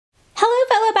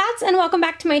loves, and welcome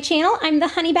back to my channel. I'm the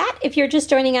Honey Bat if you're just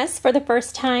joining us for the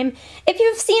first time. If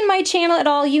you've seen my channel at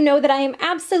all, you know that I am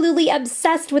absolutely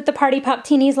obsessed with the Party Pop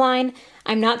Teenies line.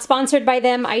 I'm not sponsored by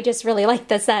them, I just really like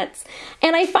the sets.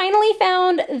 And I finally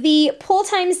found the Pool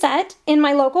Time set in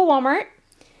my local Walmart.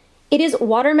 It is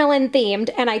watermelon themed,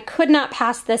 and I could not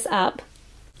pass this up.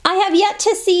 I have yet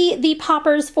to see the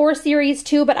Poppers 4 Series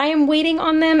 2, but I am waiting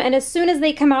on them, and as soon as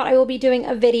they come out, I will be doing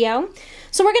a video.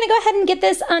 So we're going to go ahead and get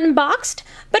this unboxed.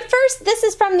 But first, this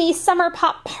is from the Summer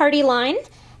Pop Party line,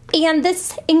 and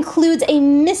this includes a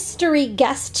mystery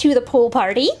guest to the pool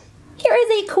party. Here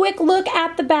is a quick look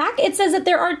at the back. It says that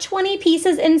there are 20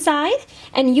 pieces inside,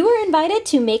 and you are invited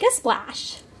to make a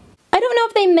splash. I don't know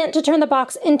if they meant to turn the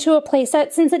box into a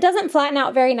playset since it doesn't flatten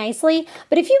out very nicely,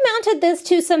 but if you mounted this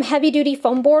to some heavy-duty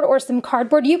foam board or some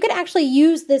cardboard, you could actually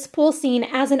use this pool scene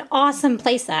as an awesome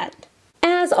playset.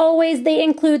 As always, they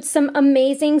include some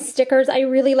amazing stickers. I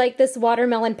really like this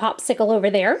watermelon popsicle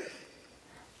over there.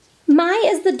 Mai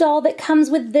is the doll that comes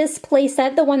with this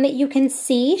playset, the one that you can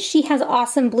see. She has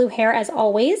awesome blue hair as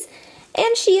always,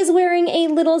 and she is wearing a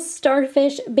little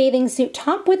starfish bathing suit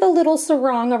top with a little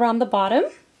sarong around the bottom.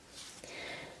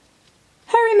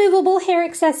 Her removable hair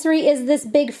accessory is this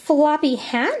big floppy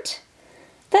hat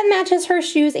that matches her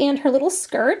shoes and her little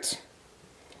skirt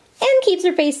and keeps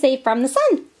her face safe from the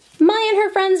sun. Mai and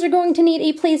her friends are going to need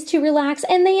a place to relax,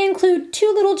 and they include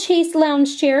 2 little Chase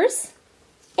lounge chairs,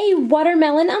 a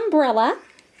watermelon umbrella,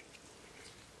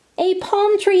 a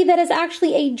palm tree that is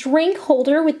actually a drink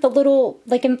holder with the little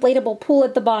inflatable pool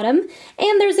at the bottom,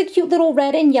 and there's a cute little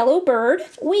red and yellow bird.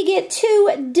 We get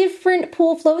 2 different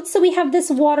pool floats, so we have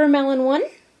this watermelon one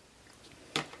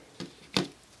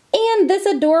and this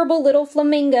adorable little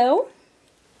flamingo.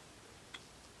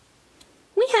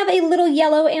 We have a little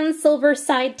yellow and silver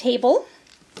side table,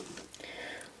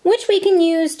 which we can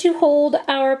use to hold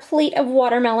our plate of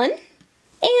watermelon.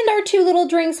 And our 2 little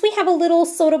drinks, we have a little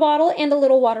soda bottle and a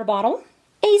little water bottle.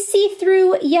 A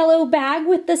see-through yellow bag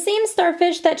with the same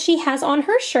starfish that she has on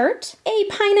her shirt. A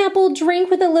pineapple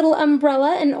drink with a little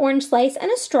umbrella, an orange slice,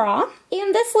 and a straw.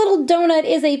 And this little donut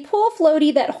is a pool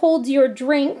floaty that holds your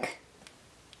drink.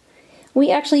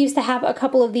 We actually used to have a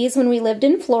couple of these when we lived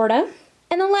in Florida.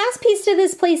 And the last piece to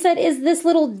this playset is this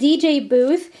little DJ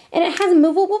booth, and it has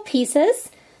movable pieces.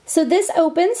 So this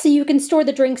opens so you can store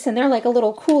the drinks in there like a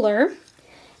little cooler.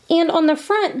 And on the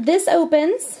front, this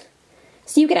opens,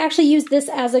 so you could actually use this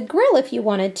as a grill if you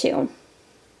wanted to.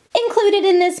 Included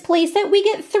in this playset, we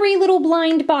get 3 little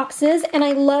blind boxes, and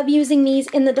I love using these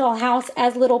in the dollhouse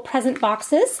as little present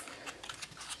boxes.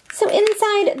 So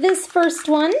inside this first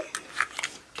one,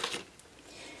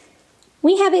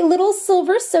 we have a little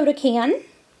silver soda can,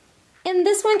 and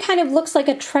this one kind of looks like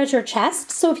a treasure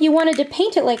chest, so if you wanted to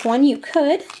paint it like one, you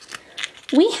could.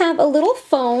 We have a little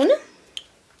phone.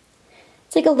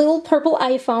 It's like a little purple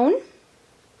iPhone.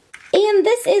 And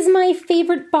this is my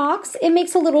favorite box. It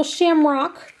makes a little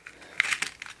shamrock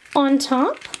on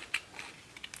top.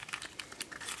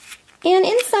 And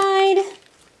inside,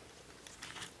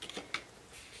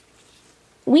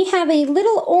 we have a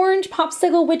little orange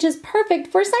popsicle, which is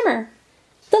perfect for summer.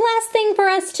 The last thing for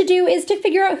us to do is to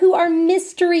figure out who our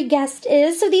mystery guest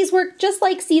is. So these work just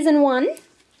like season 1.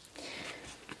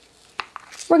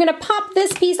 We're going to pop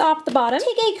this piece off the bottom.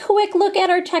 Take a quick look at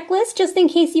our checklist just in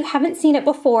case you haven't seen it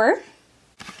before.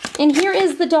 And here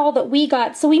is the doll that we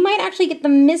got. So we might actually get the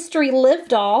Mystery Live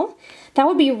doll. That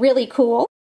would be really cool.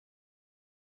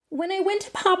 When I went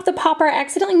to pop the popper, I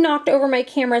accidentally knocked over my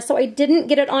camera, so I didn't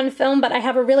get it on film, but I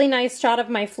have a really nice shot of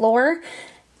my floor.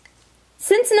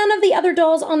 Since none of the other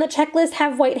dolls on the checklist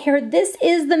have white hair, this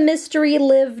is the Mystery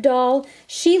Live doll.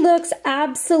 She looks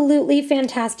absolutely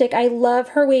fantastic. I love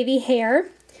her wavy hair.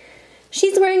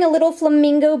 She's wearing a little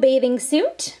flamingo bathing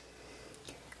suit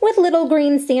with little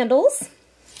green sandals.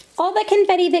 All the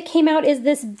confetti that came out is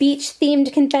this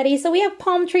beach-themed confetti, so we have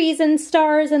palm trees and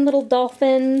stars and little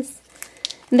dolphins.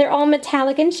 They're all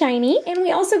metallic and shiny. And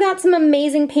we also got some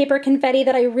amazing paper confetti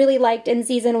that I really liked in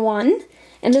season 1.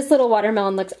 And this little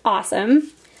watermelon looks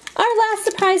awesome. Our last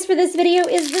surprise for this video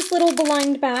is this little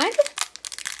blind bag.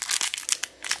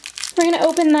 We're going to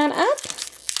open that up.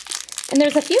 And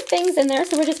there's a few things in there,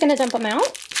 so we're just going to dump them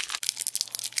out.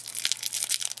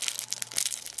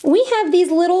 We have these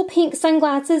little pink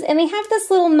sunglasses, and they have this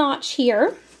little notch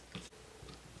here.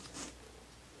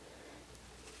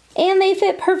 And they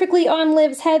fit perfectly on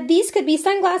Liv's head. These could be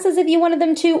sunglasses if you wanted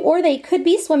them to, or they could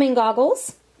be swimming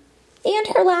goggles. And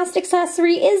her last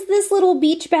accessory is this little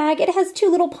beach bag. It has 2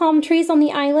 little palm trees on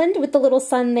the island with the little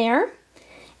sun there.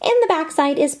 And the back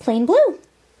side is plain blue.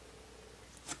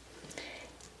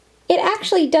 It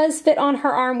actually does fit on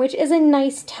her arm, which is a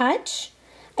nice touch.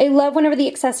 I love whenever the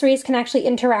accessories can actually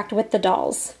interact with the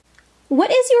dolls. What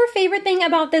is your favorite thing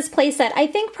about this playset? I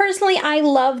think personally I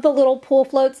love the little pool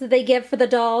floats that they give for the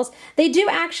dolls. They do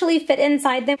actually fit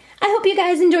inside them. I hope you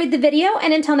guys enjoyed the video,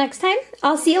 and until next time,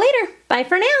 I'll see you later. Bye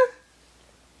for now.